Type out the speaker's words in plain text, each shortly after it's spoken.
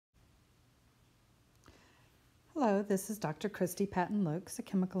Hello, this is Dr. Christy Patton-Lukes, a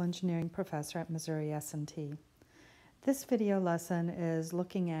chemical engineering professor at Missouri S&T. This video lesson is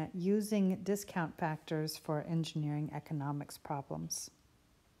looking at using discount factors for engineering economics problems.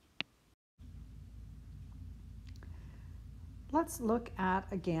 Let's look at,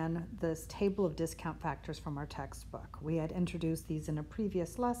 again, this table of discount factors from our textbook. We had introduced these in a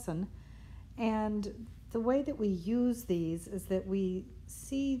previous lesson, and the way that we use these is that we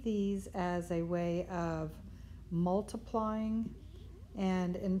see these as a way of multiplying,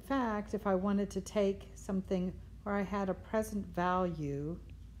 and in fact, if I wanted to take something where I had a present value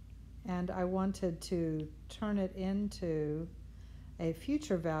and I wanted to turn it into a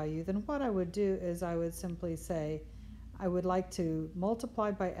future value, then what I would do is I would simply say I would like to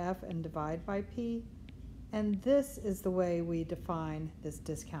multiply by f and divide by p, and this is the way we define this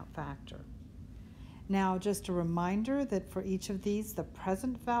discount factor. Now, just a reminder that for each of these, the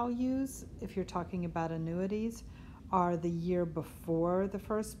present values, if you're talking about annuities, are the year before the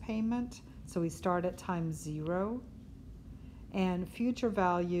first payment. So we start at time 0. And future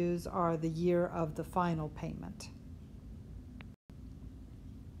values are the year of the final payment.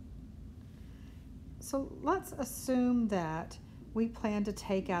 So let's assume that we plan to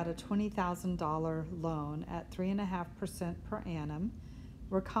take out a $20,000 loan at 3.5% per annum.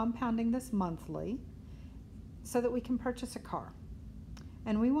 We're compounding this monthly so that we can purchase a car.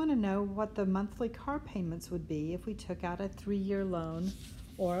 And we want to know what the monthly car payments would be if we took out a 3-year loan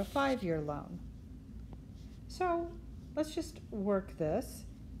or a 5-year loan. So let's just work this.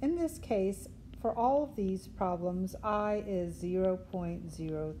 In this case, for all of these problems, I is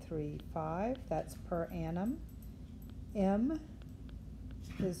 0.035, that's per annum. M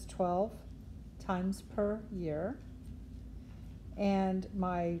is 12 times per year. And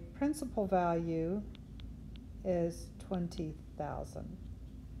my principal value is 20,000.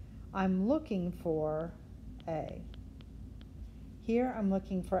 I'm looking for A. Here I'm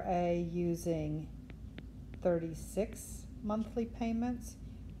looking for A using 36 monthly payments.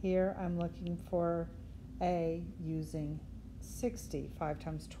 Here I'm looking for A using 60, 5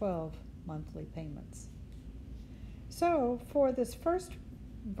 times 12 monthly payments. So for this first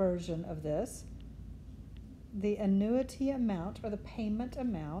version of this, the annuity amount or the payment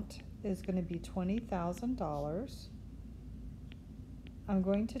amount is going to be $20,000. I'm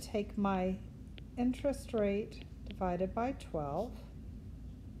going to take my interest rate divided by 12.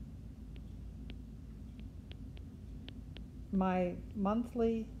 My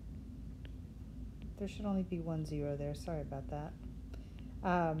monthly, there should only be 1 0 there, sorry about that.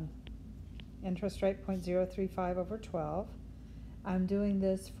 Interest rate 0.035 over 12. I'm doing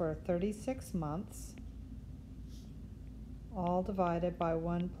this for 36 months. All divided by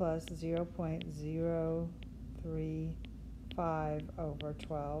 1 plus 0.035 over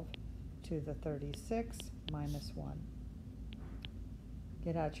 12 to the 36 minus 1.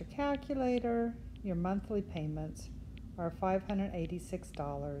 Get out your calculator. Your monthly payments are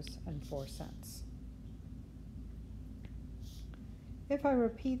 $586.04. If I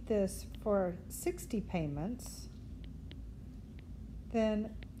repeat this for 60 payments,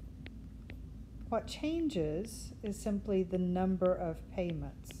 then what changes is simply the number of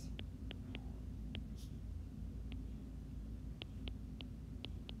payments.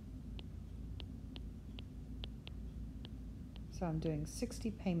 So I'm doing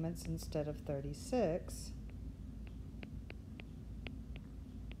 60 payments instead of 36.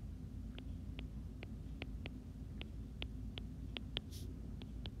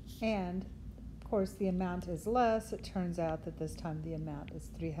 And of course, the amount is less. It turns out that this time the amount is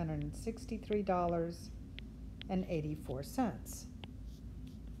 $363.84.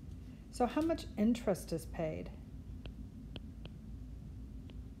 So how much interest is paid?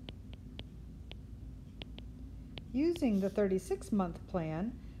 Using the 36-month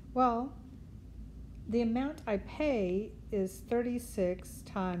plan, well, the amount I pay is 36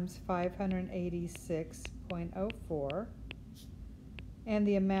 times 586.04, and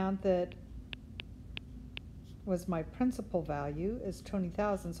the amount that was my principal value is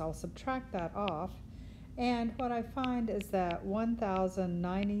 20,000, so I'll subtract that off, and what I find is that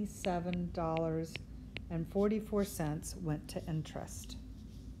 $1,097.44 went to interest.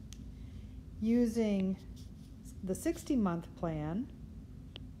 Using the 60-month plan,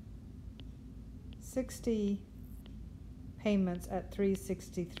 60 payments at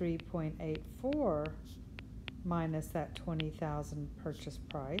 363.84 minus that 20,000 purchase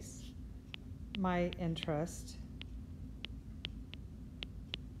price, my interest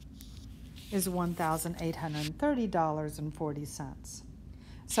is $1,830.40.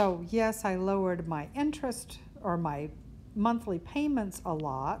 So yes, I lowered my interest or my monthly payments a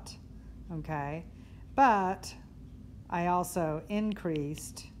lot, okay, but I also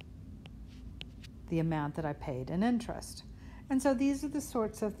increased the amount that I paid in interest. And so these are the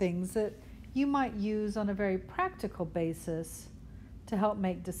sorts of things that you might use on a very practical basis to help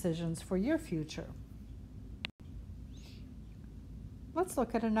make decisions for your future. Let's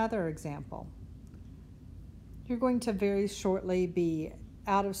look at another example. You're going to very shortly be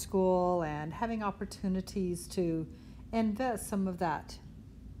out of school and having opportunities to invest some of that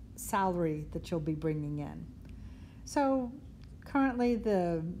salary that you'll be bringing in. So currently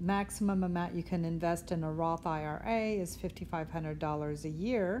the maximum amount you can invest in a Roth IRA is $5,500 a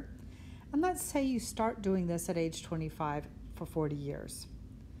year. And let's say you start doing this at age 25 for 40 years.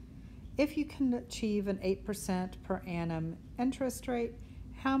 If you can achieve an 8% per annum interest rate,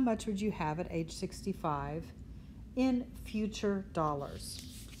 how much would you have at age 65 in future dollars?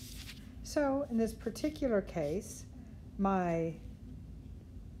 So in this particular case, my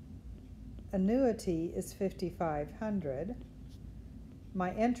annuity is $5,500.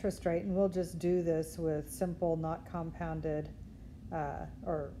 My interest rate, and we'll just do this with simple, not compounded,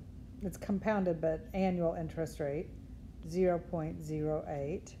 or it's compounded but annual interest rate,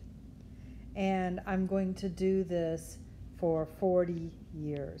 0.08. And I'm going to do this for 40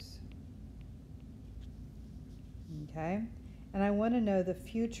 years. Okay? And I want to know the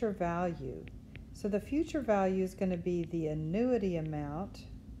future value. So the future value is going to be the annuity amount.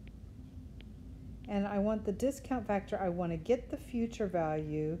 And I want the discount factor. I want to get the future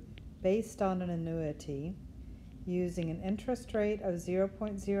value based on an annuity using an interest rate of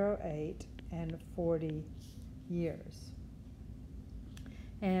 0.08 and 40 years.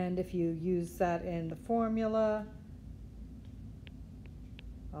 And if you use that in the formula,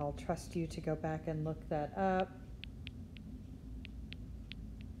 I'll trust you to go back and look that up.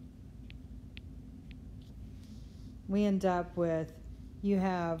 We end up with, you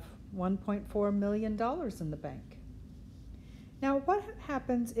have $1.4 million in the bank. Now, what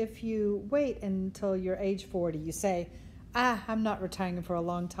happens if you wait until you're age 40? You say, I'm not retiring for a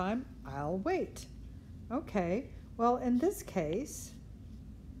long time. I'll wait. Okay, well, in this case,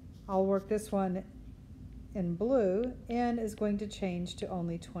 I'll work this one in blue. N is going to change to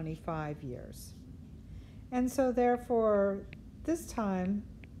only 25 years. And so therefore, this time,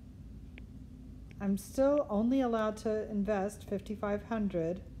 I'm still only allowed to invest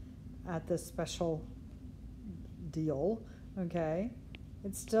 $5,500 at this special deal, okay?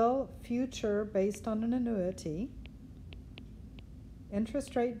 It's still future based on an annuity.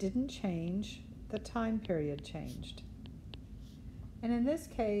 Interest rate didn't change, the time period changed. And in this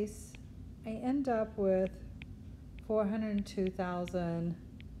case, I end up with $402,000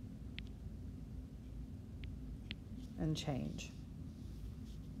 and change.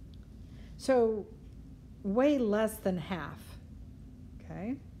 So way less than half,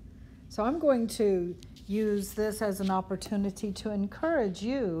 okay? So I'm going to use this as an opportunity to encourage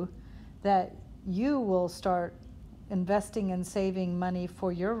you that you will start investing and saving money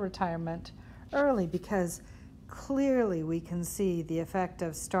for your retirement early, because clearly we can see the effect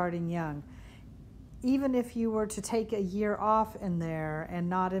of starting young. Even if you were to take a year off in there and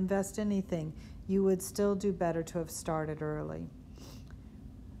not invest anything, you would still do better to have started early.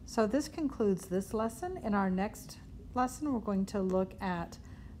 So this concludes this lesson. In our next lesson, we're going to look at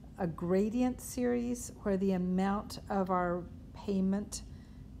a gradient series where the amount of our payment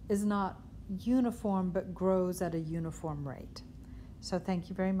is not uniform but grows at a uniform rate. So thank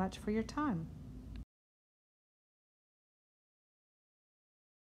you very much for your time.